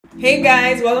Hey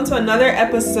guys, welcome to another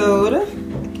episode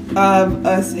of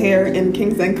Us Here in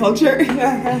Kings and Culture.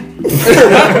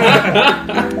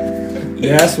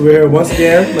 Yes, we're once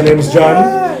again. My name is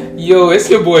John. Yo,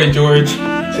 it's your boy George.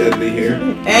 Chadley here.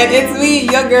 And it's me,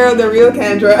 your girl, the real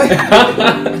Kendra.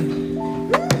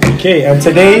 Okay, and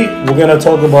today we're gonna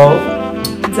talk about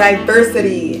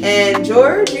diversity. And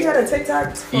George, you had a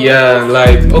TikTok? Yeah,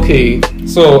 okay,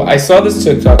 so I saw this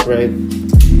TikTok, right?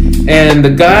 And the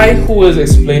guy who was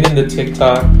explaining the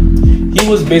TikTok, he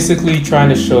was basically trying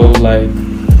to show,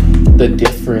 the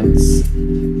difference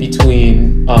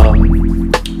between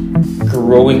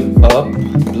growing up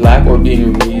black or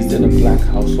being raised in a black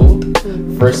household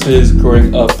versus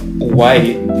growing up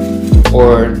white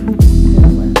or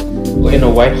in a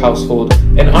white household,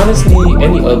 and honestly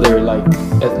any other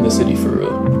ethnicity for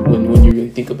real when you really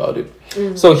think about it.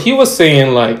 So he was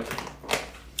saying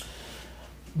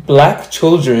black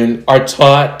children are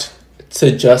taught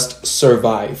to just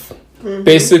survive,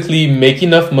 basically make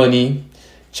enough money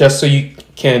just so you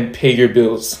can pay your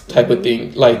bills type of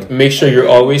thing, make sure you're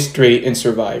always straight and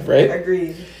survive, right?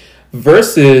 Agreed.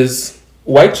 Versus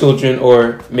white children,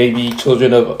 or maybe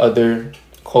children of other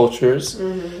cultures,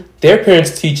 their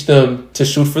parents teach them to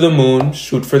shoot for the moon,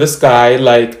 shoot for the sky,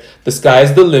 the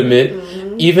sky's the limit.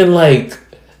 Even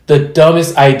the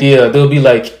dumbest idea, they'll be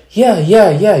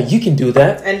yeah, you can do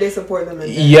that, and they support them in that.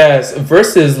 Yes,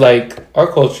 versus our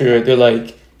culture, they're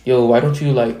yo, why don't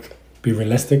you be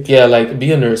realistic? Yeah,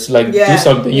 be a nurse, do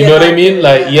something, you know what I mean?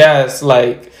 Yes,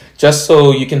 just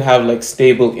so you can have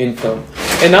stable income.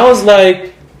 And I was yeah,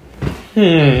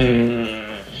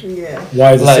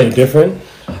 why is it so different?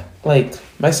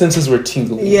 My senses were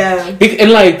tingling. Yeah.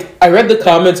 And I read the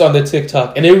comments on the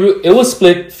TikTok, and it was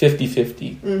split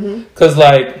 50-50. Because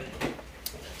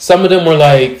some of them were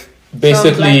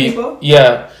basically,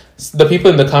 yeah, the people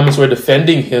in the comments were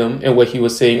defending him and what he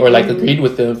was saying, or agreed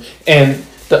with him, and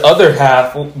the other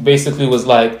half basically was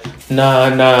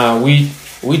nah, we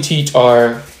teach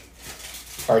our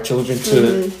children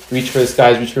to reach for the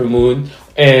skies, reach for the moon,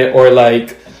 and or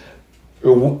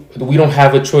we don't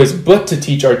have a choice but to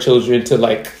teach our children to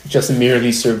just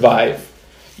merely survive.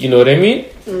 You know what I mean?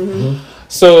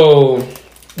 So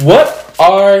what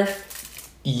are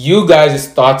you guys'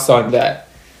 thoughts on that?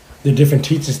 The different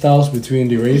teaching styles between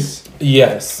the race?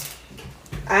 Yes.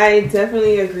 I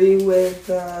definitely agree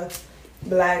with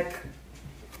black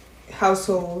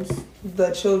households.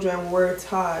 The children were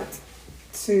taught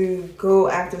to go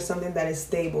after something that is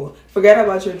stable. Forget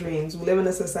about your dreams. We live in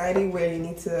a society where you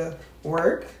need to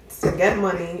work to get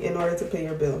money in order to pay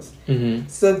your bills.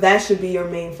 So that should be your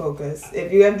main focus.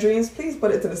 If you have dreams, please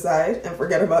put it to the side and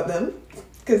forget about them,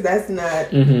 because that's not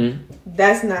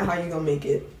how you're gonna make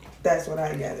it. That's what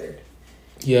I gathered.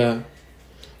 Yeah.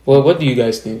 Well, what do you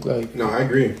guys think? No, I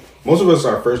agree. Most of us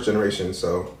are first generation,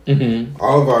 so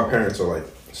all of our parents are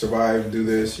survive, do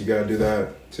this, you gotta do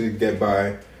that to get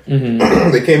by.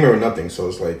 They came here with nothing, so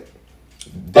it's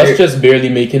us just barely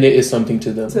making it is something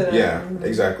to them. Yeah,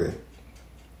 exactly.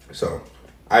 So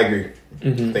I agree.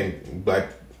 I think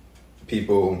black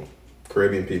people,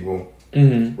 Caribbean people,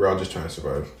 we're all just trying to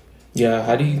survive. Yeah.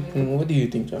 What do you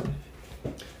think, John?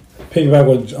 Piggyback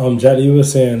what Jaddy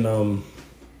was saying. I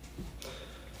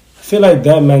feel like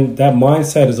that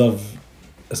mindset is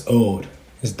old.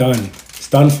 It's done. It's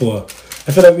done for.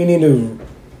 I feel like we need to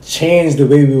change the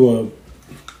way we were.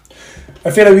 I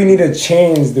feel like we need to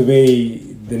change the way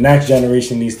the next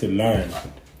generation needs to learn.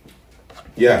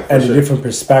 Yeah, and a different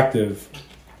perspective,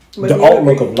 the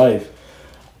outlook of life.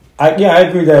 I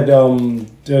agree that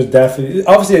there's definitely,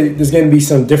 obviously there's going to be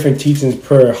some different teachings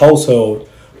per household,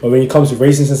 but when it comes to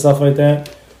races and stuff like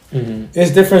that, it's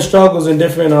different struggles and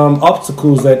different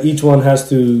obstacles that each one has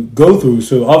to go through.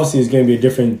 So obviously it's going to be a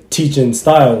different teaching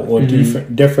style or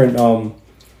different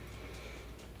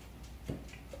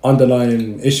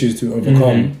underlying issues to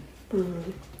overcome.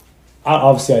 I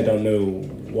don't know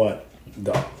what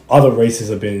the other races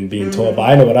have been being taught, but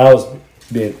I know what I was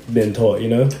being taught, you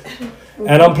know.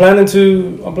 And I'm planning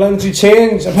to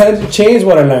change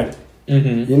what I learned.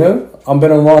 You know, I've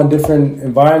been around different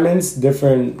environments,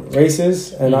 different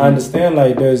races, and I understand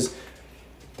there's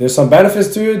some benefits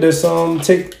to it. There's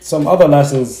take some other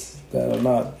lessons that are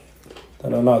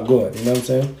not good. You know what I'm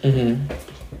saying?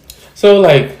 So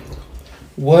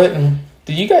what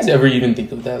did you guys ever even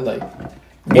think of that?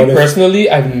 Me personally,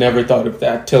 I've never thought of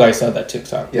that till I saw that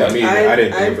TikTok. Yeah, I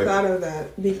didn't think of it. I've thought of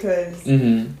that because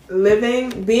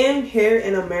being here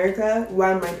in America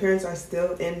while my parents are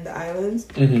still in the islands,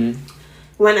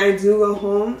 when I do go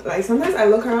home, sometimes I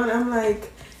look around, I'm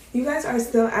like, you guys are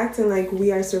still acting like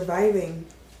we are surviving.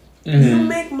 You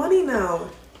make money now.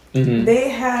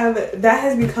 that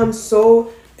has become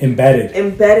so embedded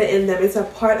in them. It's a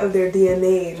part of their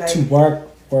DNA. Like, to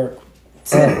work.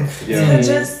 To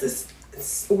just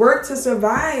work to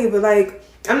survive. Like,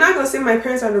 I'm not gonna say my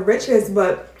parents are the richest,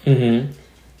 but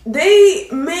they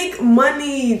make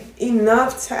money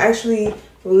enough to actually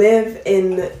live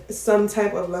in some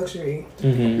type of luxury.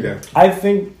 Yeah, I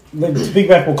think, like, to speak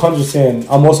back what Conj was saying,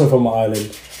 I'm also from an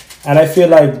island, and I feel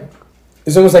like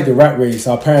it's almost like the rat race.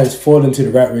 Our parents fall into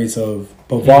the rat race of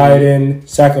providing,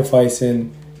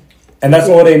 sacrificing, and that's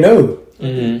all they know.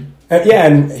 And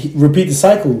repeat the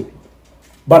cycle.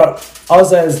 But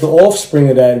us as the offspring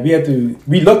of that,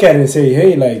 we look at it and say,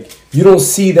 hey, like, you don't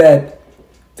see that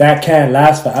can't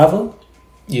last forever.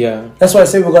 Yeah. That's why I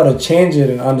say we gotta change it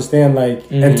and understand, like,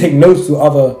 and take notes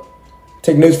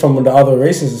from the other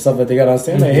races and stuff that they gotta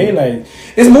understand. Like, hey, like,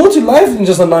 it's more to life than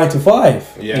just a 9 to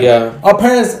 5. Yeah. Our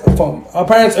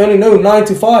parents only know 9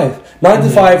 to 5. 9 to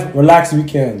 5 relaxed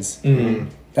weekends.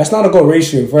 That's not a good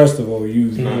ratio. First of all,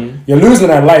 you're losing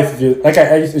that life if you, like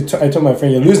I told my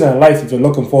friend, you're losing that life if you're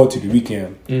looking forward to the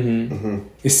weekend.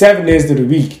 It's 7 days to the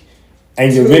week,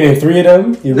 and you're winning 3 of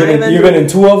them. You're winning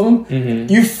 2 of them.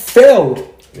 You failed.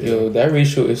 Yo, that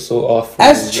ratio is so off.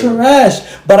 That's trash.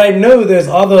 But I know there's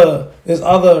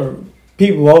other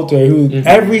people out there who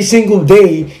every single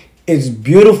day is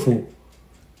beautiful,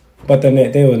 but then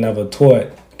they were never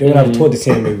taught. They were never taught the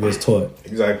same way we was taught.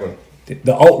 Exactly.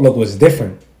 The outlook was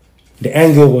different. The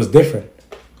angle was different.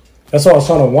 That's why I was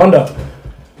trying to wonder,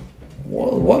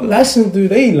 what lessons do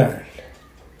they learn?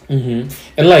 And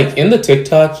like in the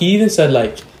TikTok, he even said,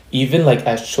 like, even like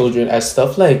as children, as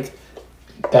stuff like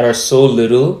that are so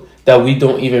little that we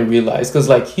don't even realize. Because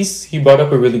like he brought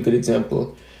up a really good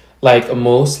example. Like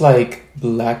most like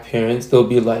black parents, they'll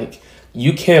be like,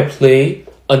 you can't play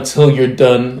until you're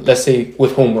done, let's say,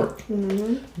 with homework.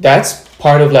 That's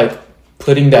part of like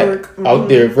putting that out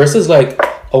there, versus like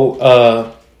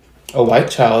a white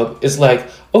child is like,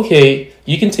 okay,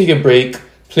 you can take a break,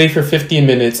 play for 15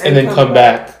 minutes and then come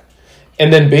back.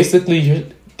 And then basically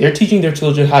they're teaching their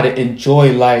children how to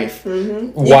enjoy life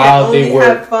while they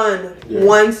work. Have fun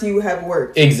once you have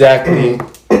worked. Exactly.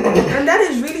 And that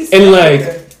is really sick. And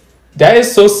like that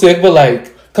is so sick, but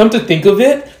like come to think of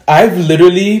it, I've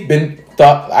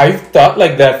thought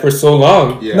like that for so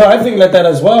long. No, I think like that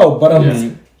as well, but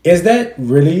is that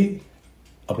really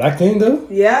a black thing though?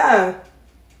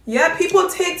 Yeah, people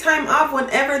take time off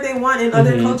whenever they want in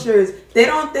other cultures. They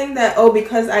don't think that, oh,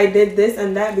 because I did this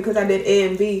and that, because I did A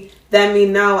and B, that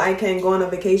means now I can go on a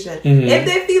vacation. If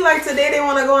they feel like today they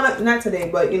want to go on not today,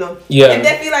 but if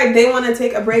they feel like they want to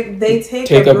take a break, they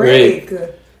take a break.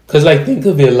 Because like think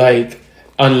of it, like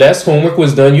unless homework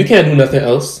was done, you can't do nothing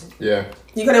else. You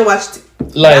couldn't watch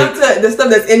like down to the stuff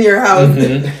that's in your house.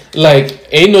 Like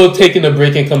ain't no taking a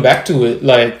break and come back to it.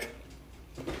 Like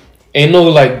ain't no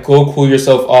like go cool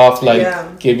yourself off,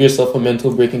 like give yourself a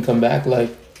mental break and come back. Like,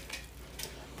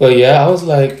 but yeah, I was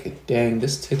like, dang,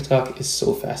 this TikTok is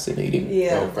so fascinating.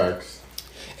 No facts.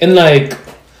 And like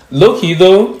low key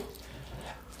though,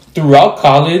 throughout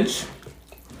college,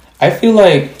 I feel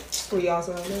like we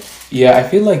also have that. Yeah, I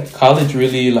feel like college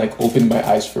really like opened my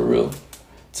eyes for real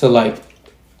to like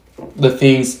the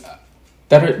things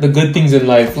that are the good things in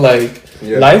life. Like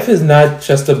life is not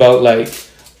just about like,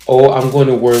 oh, I'm going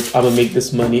to work, I'm gonna make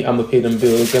this money, I'm gonna pay them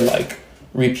bills and like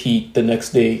repeat the next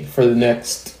day for the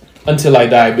next until I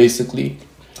die basically.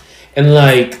 And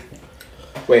like,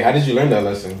 wait, how did you learn that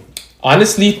lesson?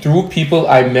 Honestly, through people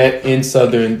I met in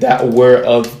Southern that were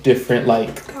of different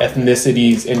like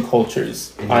ethnicities and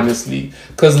cultures. Honestly,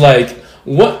 because like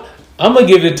what I'm gonna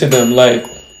give it to them, like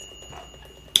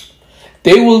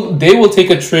they will take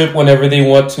a trip whenever they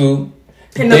want to.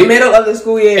 In the middle of the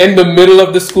school year. In the middle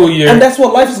of the school year. And that's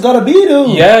what life is gotta be, though.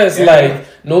 Yes, like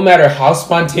no matter how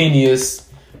spontaneous,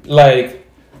 like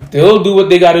they'll do what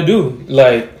they gotta do.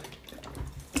 Like,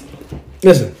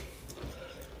 listen.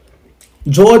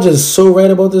 George is so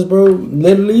right about this, bro.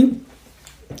 Literally,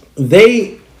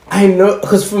 I know,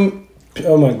 because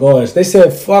oh my gosh, they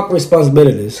said, fuck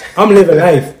responsibilities. I'm living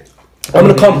life. I'm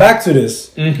gonna come back to this.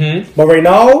 But right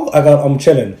now, I'm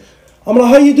chilling. I'm like,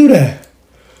 how you do that?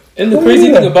 And the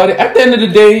crazy thing about it, at the end of the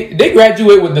day, they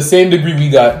graduate with the same degree we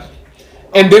got.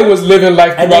 And they was living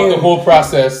life throughout the whole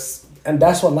process. And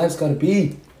that's what life's gotta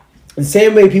be. The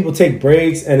same way people take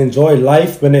breaks and enjoy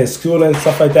life when they're in school and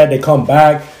stuff like that, they come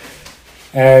back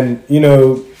and,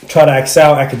 try to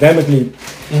excel academically.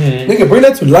 They can bring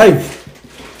that to life.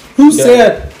 Who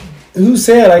said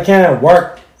I can't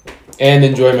work and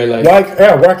enjoy my life?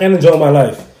 Work and enjoy my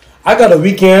life. I got a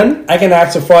weekend. I can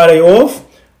ask a Friday off.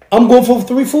 I'm going for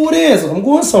 3-4 days. I'm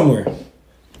going somewhere.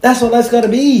 That's what that's got to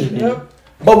be.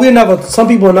 But some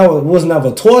people was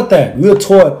never taught that. We were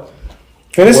taught,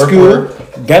 finish school,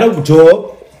 get a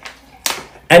job,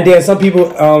 and then some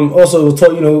people also were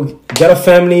taught, get a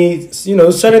family,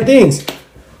 certain things.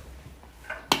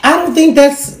 I don't think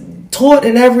that's taught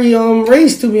in every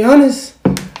race, to be honest.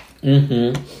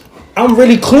 Mm-hmm. I'm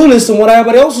really clueless in what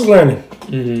everybody else is learning.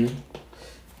 Mm-hmm.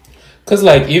 Cause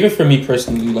like even for me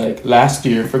personally, like last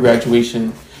year for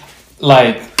graduation,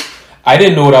 like I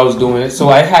didn't know what I was doing, so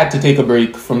I had to take a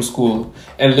break from school.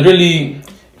 And literally,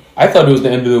 I thought it was the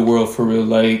end of the world for real.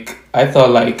 Like I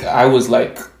thought like I was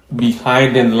like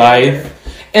behind in life,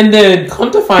 and then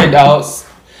come to find out,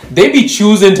 they be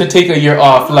choosing to take a year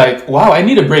off. Like, wow, I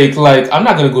need a break. Like, I'm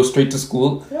not gonna go straight to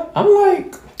school. I'm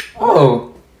like,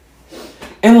 oh,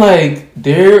 and like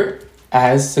they're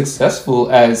as successful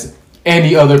as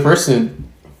any other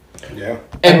person. Yeah,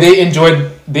 and they enjoyed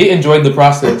the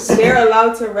process. They're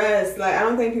allowed to rest. Like, I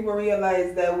don't think people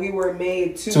realize that we were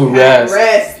made to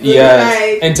rest.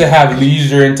 Yes, like, and to have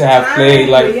leisure and to have play.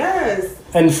 Like, yes.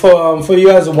 And for you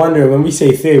guys to wonder, when we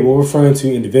say they, we're referring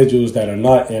to individuals that are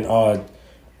not in our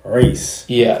race.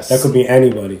 Yes, that could be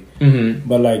anybody. Mm-hmm.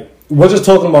 But like, we're just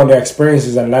talking about the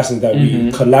experiences and lessons that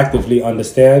we collectively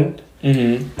understand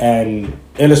and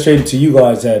illustrated to you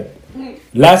guys that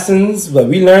lessons that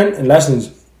we learn and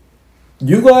lessons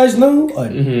you guys know are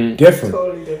different.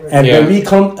 Totally different. And when we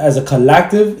come as a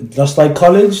collective, just like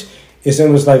college, it's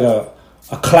almost like a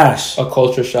clash. A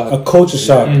culture shock.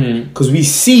 Because we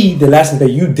see the lessons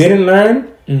that you didn't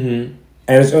learn, and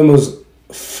it's almost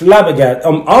flabbergasted.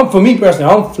 For me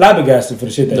personally, I'm flabbergasted for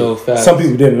the shit that some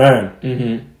people didn't learn.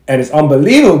 And it's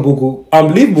unbelievable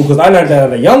because I learned that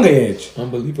at a younger age.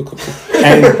 Unbelievable.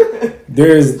 And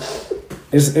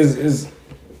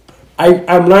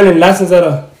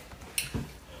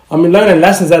I'm learning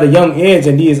lessons at a young age,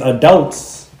 and these young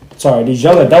adults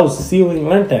still ain't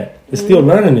learned that. They're still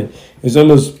learning it. It's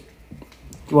almost,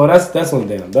 well, that's one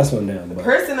down. That's one down. But.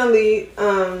 Personally,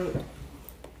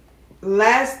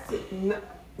 last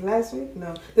week,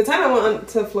 no, the time I went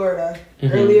to Florida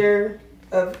earlier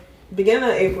of beginning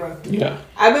of April. Yeah,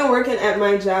 I've been working at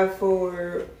my job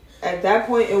for, at that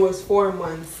point it was 4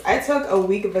 months. I took a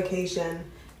week of vacation,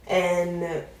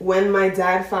 and when my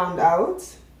dad found out,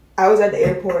 I was at the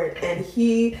airport and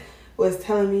he was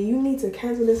telling me, you need to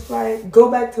cancel this flight, go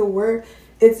back to work.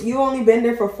 You only been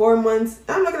there for 4 months.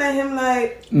 I'm looking at him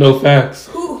like, no facts.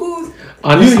 Who's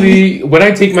honestly, when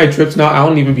I take my trips now, I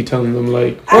don't even be telling them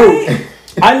like,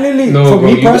 I literally, for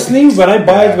me personally, when I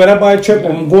buy a trip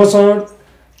and go somewhere,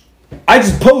 I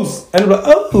just post and I'm like,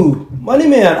 oh, money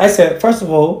man. I said, first of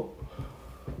all,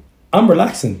 I'm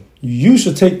relaxing. You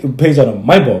should take a page out of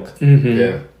my book.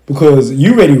 Yeah. Because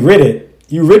you already read it.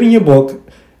 You read in your book,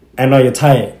 and now you're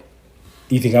tired.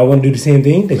 You think I want to do the same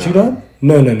thing that you done?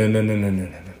 No.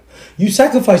 You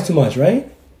sacrifice too much,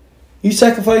 right? You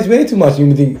sacrifice way too much.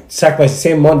 You think sacrifice the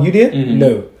same amount you did?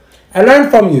 No. I learned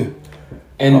from you.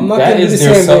 And that is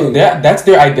that's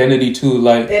their identity too.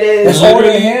 Like, it is. That's all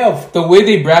they have. The way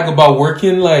they brag about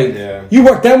working, like, you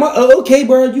work that much? Okay,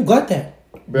 bro, you got that.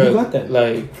 Bro, you got that.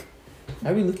 Like,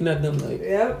 I be looking at them like,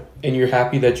 yep. And you're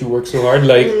happy that you work so hard,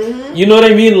 like, you know what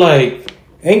I mean? Like,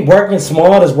 ain't working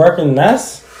smart as working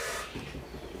less.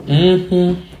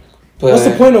 But what's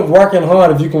the point of working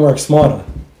hard if you can work smarter?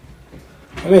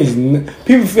 I mean,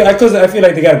 people feel, because I feel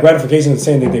like they got gratification in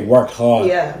saying that they worked hard.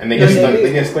 Yeah, and they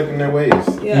get stuck in their ways.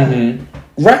 Yeah,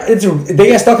 right. They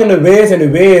get stuck in the ways, and the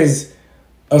ways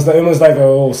it's almost like a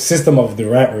whole system of the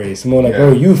rat race. More like,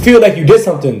 bro, you feel like you did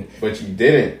something, but you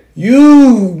didn't.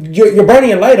 You're burning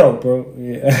your light out, bro.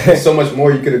 Yeah. There's so much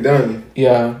more you could have done.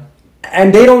 Yeah.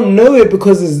 And they don't know it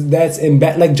because that's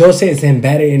like Joe said, it's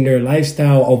embedded in their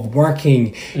lifestyle of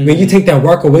working. When you take that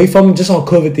work away from them, just on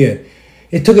COVID there,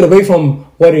 it took it away from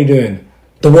what they're doing.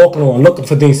 The walking on, looking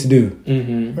for things to do.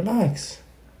 Relax.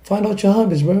 Find out your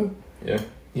hobbies, bro. Yeah.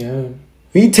 When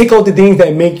you take out the things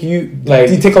that make you, like,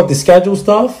 you take out the schedule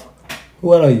stuff,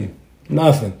 what are you?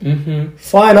 Nothing.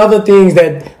 Find other things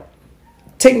that...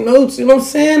 Take notes, you know what I'm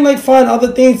saying? Like, find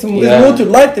other things. There's more to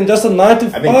life than just a 9 to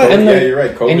 5. And like, you're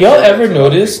right. And y'all ever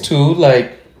notice too,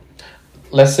 like,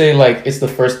 let's say like it's the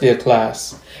first day of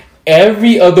class.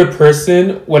 Every other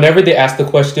person, whenever they ask the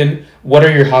question, what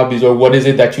are your hobbies or what is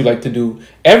it that you like to do?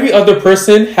 Every other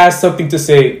person has something to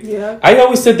say. Yeah. I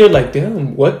always sit there like,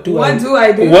 damn, what do I do?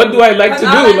 What do I like to do?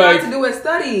 All I know how to do is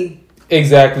study.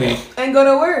 Exactly. And go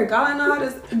to work. All I know how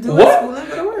to do is school and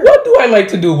go to work. What do I like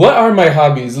to do? What are my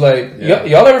hobbies? Like,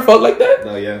 y'all ever felt like that?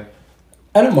 No, yeah.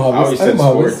 I know my hobbies.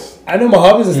 I know my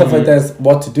hobbies and stuff like that's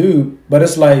what to do. But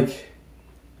it's like,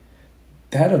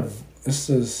 it's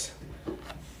just,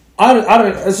 I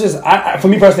don't, it's just, for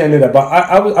me personally, I knew that. But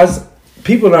I was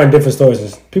people learn different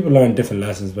stories. People learn different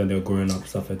lessons when they're growing up,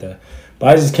 stuff like that. But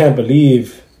I just can't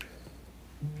believe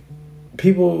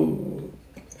people.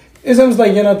 It's almost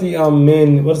like you're not the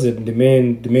main. What is it? The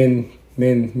main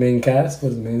cast.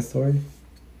 What's the main story?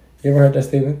 You ever heard that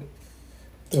statement?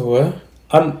 The what?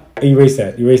 Erase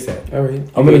that. All right.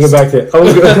 I'm gonna go back to it.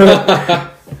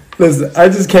 Listen, I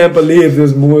just can't believe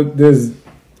there's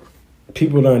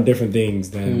people learn different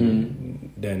things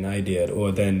than I did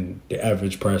or than the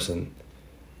average person.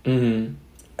 Mm-hmm.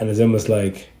 And it's almost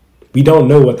like we don't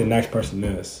know what the next person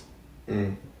is.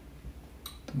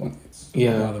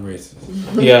 Yeah. Other races.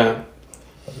 Yeah.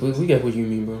 We get what you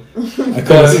mean, bro.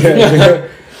 I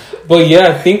But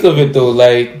yeah, think of it though,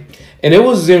 like, and it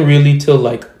wasn't really till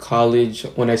like college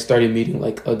when I started meeting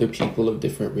like other people of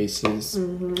different races,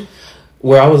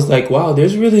 where I was like, wow,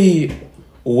 there's really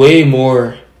way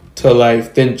more to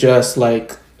life than just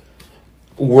like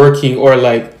working or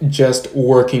like just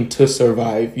working to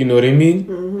survive. You know what I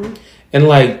mean? And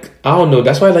like, I don't know.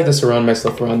 That's why I like to surround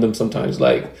myself around them sometimes,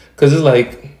 like, because it's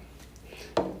like,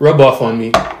 rub off on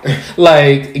me.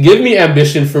 Like, give me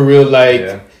ambition for real.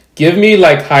 Like, give me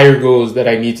like higher goals that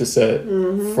I need to set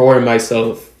for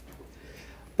myself.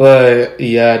 But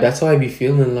yeah, that's how I be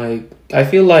feeling. Like, I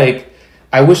feel like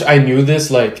I wish I knew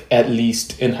this like at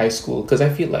least in high school, because I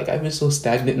feel like I've been so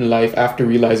stagnant in life after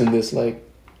realizing this. Like,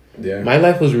 my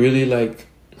life was really like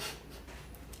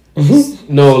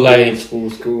no, like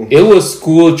school. It was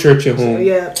school, church, and home. So,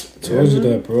 yeah. told you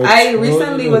that, bro. I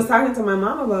recently was talking to my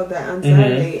mom about that on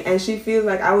Saturday, and she feels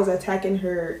like I was attacking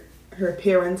her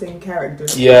parenting character.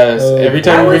 Yes, every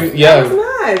time I was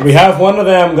not. We have one of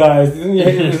them guys.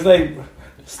 It's like,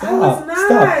 stop. I was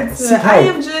not. Stop. I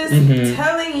am just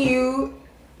telling you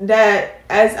that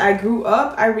as I grew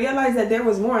up, I realized that there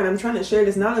was more, and I'm trying to share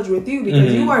this knowledge with you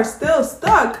because you are still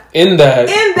stuck in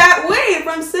that way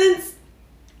from since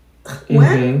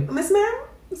when, Miss Ma'am.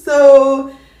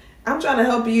 So I'm trying to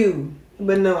help you,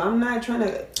 but no, I'm not trying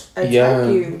to attack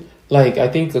you. Like, I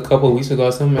think a couple of weeks ago,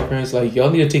 some of my parents like,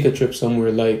 y'all need to take a trip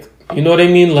somewhere. Like, you know what I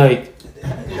mean? Like,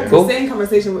 go, the same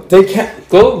conversation with they can't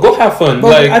go have fun.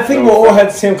 But like, I think we all had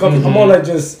the same conversation. I'm all like,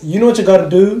 just, you know what you gotta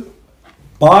do?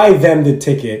 Buy them the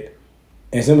ticket.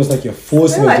 And it's almost like you're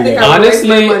forcing them to get.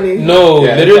 Honestly, no,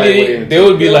 literally, they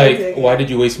would be like, why did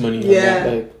you waste money? Yeah.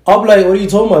 Like, I'm like, what are you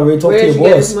talking about? We talk to your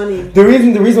boss. The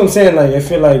reason I'm saying, like, I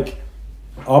feel like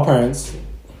our parents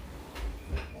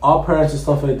and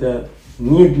stuff like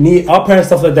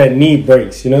that need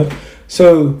breaks, you know.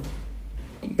 So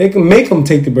make them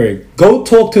take the break. Go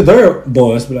talk to their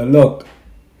boss. Be like, look,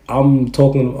 I'm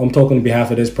talking on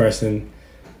behalf of this person.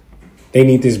 They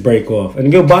need this break off,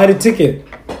 and go buy the ticket.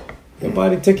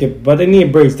 But they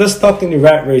need breaks. They're stuck in the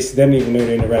rat race. They don't even know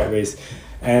they're in the rat race.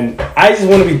 And I just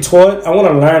want to be taught. I want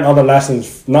to learn other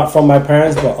lessons, not from my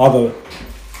parents, but other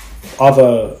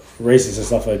races and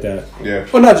stuff like that. Yeah.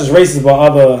 Well, not just races, but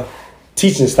other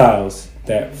teaching styles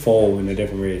that fall in a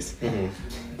different race.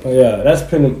 But yeah, that's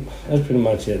pretty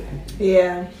much it.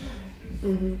 Yeah.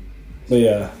 But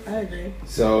yeah, I agree.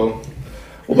 So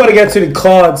we're about to get to the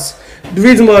cards. The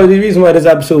reason why this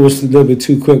episode was a little bit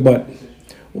too quick, but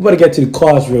we're about to get to the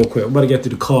cards real quick. We're about to get to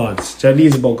the cards.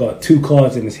 Jadid's about got 2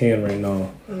 cards in his hand right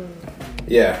now.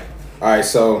 Yeah. All right.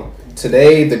 So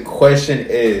today the question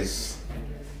is,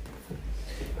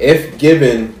 if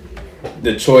given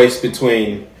the choice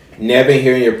between never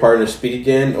hearing your partner speak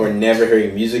again or never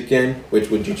hearing music again, which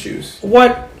would you choose?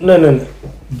 What? No.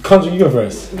 Country, you go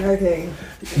first. Okay.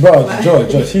 Bro,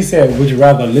 George, he said, would you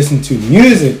rather listen to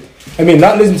music? I mean,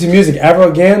 not listen to music ever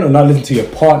again or not listen to your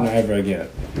partner ever again?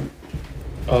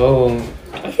 Oh,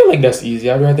 I feel like that's easy.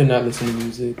 I'd rather not listen to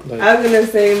music. Like, I was gonna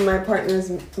say my partner's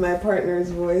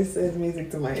voice is music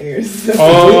to my ears.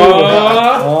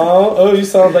 Oh, you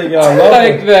sound like y'all love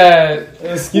like that.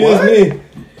 Excuse me.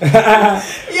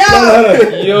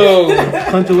 Yo,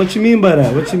 Hunter, what you mean by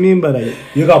that?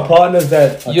 You got partners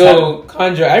that. Yo,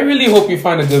 Kandra, I really hope you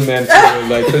find a good man for you,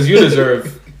 like, because you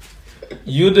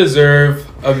deserve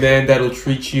a man that'll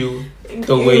treat you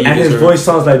the way you deserve. And his voice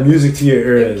sounds like music to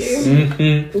your ears.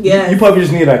 Yeah. You probably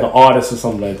just need like an artist or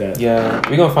something like that. Yeah,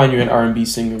 we're gonna find you an R&B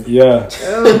singer. Yeah.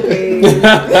 Okay.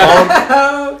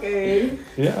 Okay.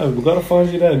 Yeah, we gotta find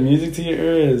you that music to your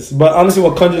ears. But honestly,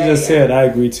 what Kandra just said, I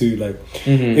agree too. Like,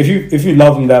 if you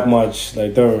love them that much,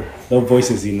 like their voice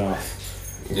is enough.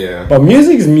 Yeah. But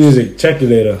music is music. Check you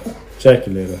later.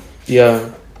 Yeah.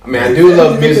 I mean, I do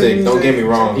love music. Don't get me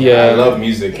wrong. Yeah. I love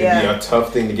music. It'd be a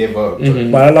tough thing to give up.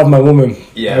 But I love my woman.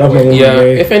 Yeah. I love my woman. Yeah.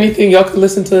 If anything, y'all can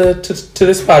listen to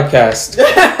this podcast.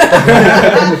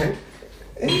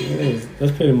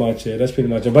 That's pretty much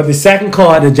it. But the second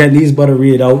card that Jet Lee's about to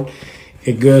read out,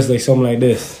 it goes like something like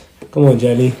this. Come on,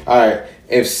 Jenny. All right.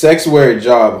 If sex were a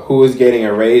job, who is getting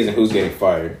a raise and who's getting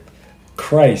fired?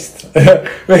 Christ.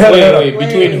 Wait.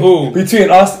 Between who? Between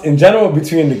us in general,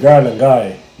 between the girl and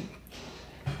guy.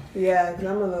 Yeah, because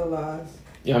I'm a little lost.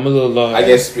 Yeah, I'm a little lost. I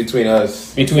guess between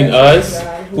us. Between us,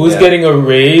 who's getting a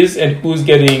raise and who's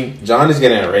getting? John is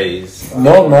getting a raise.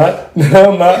 No, I'm not.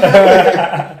 No, I'm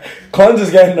not. Con's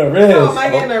is getting a raise. No, am I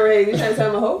getting a raise? You trying to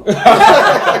tell me hope?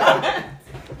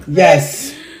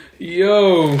 Yes.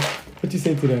 Yo. What you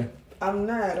say to that? I'm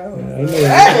not. I I don't even know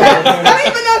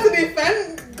how to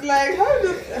defend. Like, how do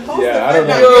hoes Yeah, I defend don't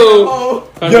not know. being a hoe?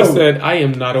 Contra said, I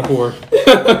am not a whore.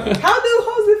 How do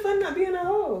hoes defend not being a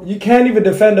hoe? You can't even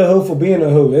defend a hoe for being a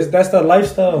hoe. That's the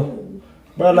lifestyle.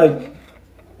 Bro, like,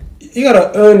 you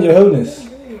gotta earn your wholeness.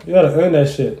 You gotta earn that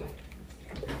shit.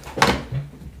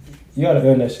 You gotta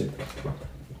earn that shit.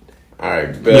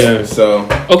 Alright, yeah. So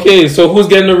okay, so who's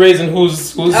getting a raise and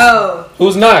who's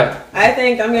not? I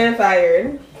think I'm getting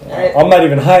fired. I'm not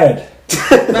even hired.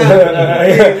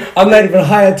 I'm not even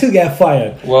hired to get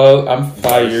fired. Well, I'm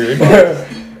fired.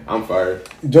 I'm fired.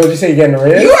 George, you say you're getting a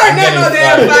raise? You are not no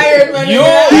damn fired,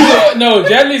 man. No,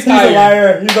 Jenny's He's a hired.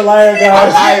 liar. He's a liar,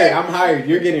 guys. I'm hired.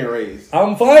 You're getting a raise.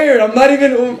 I'm fired. I'm not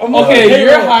even. I'm not Okay,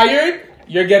 you're hired.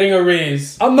 You're getting a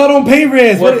raise. I'm not on pay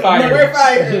raise. We're fired. We're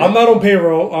fired. I'm not on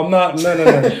payroll. I'm not.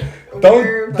 No.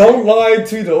 Don't lie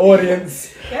to the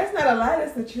audience. That's not a lie.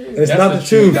 That's the truth. It's That's not the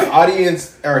truth. The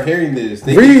audience are hearing this.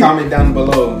 They can comment down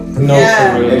below No,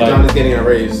 Yeah. for if real. John is getting a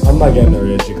raise. I'm not getting a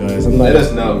raise, you guys. I'm not. Let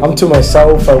us know. I'm to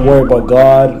myself. I worry about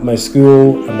God, my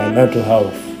school, and my mental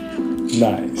health.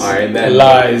 Nice. Alright, man.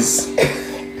 Lies.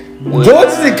 George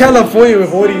is in California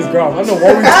with all these girls. I don't know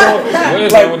what we're talking. What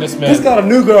is Like, wrong with this man? he's got a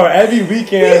new girl every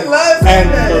weekend. He loves and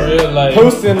that. For real, like.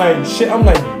 posting like shit. I'm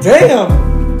like,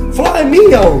 damn, fly me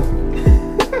yo.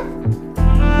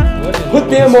 What is Put wrong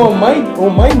them with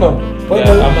on my number. But,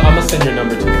 Yeah, I'm gonna send your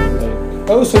number to him. Like,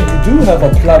 oh, so you do have a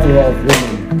plethora of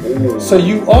women. So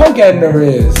you are getting a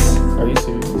raise. are you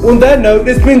serious? On that note,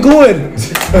 it's been good.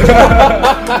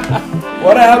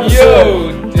 What I have to say.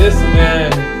 Yo, this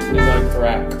man is on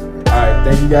crack. Alright,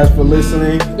 thank you guys for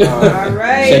listening. All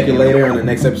right. Check you later on the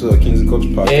next episode of Kings and Culture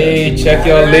Podcast. Hey, check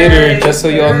y'all later. Just so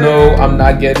y'all know, I'm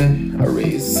not getting a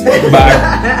raise.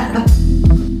 Bye.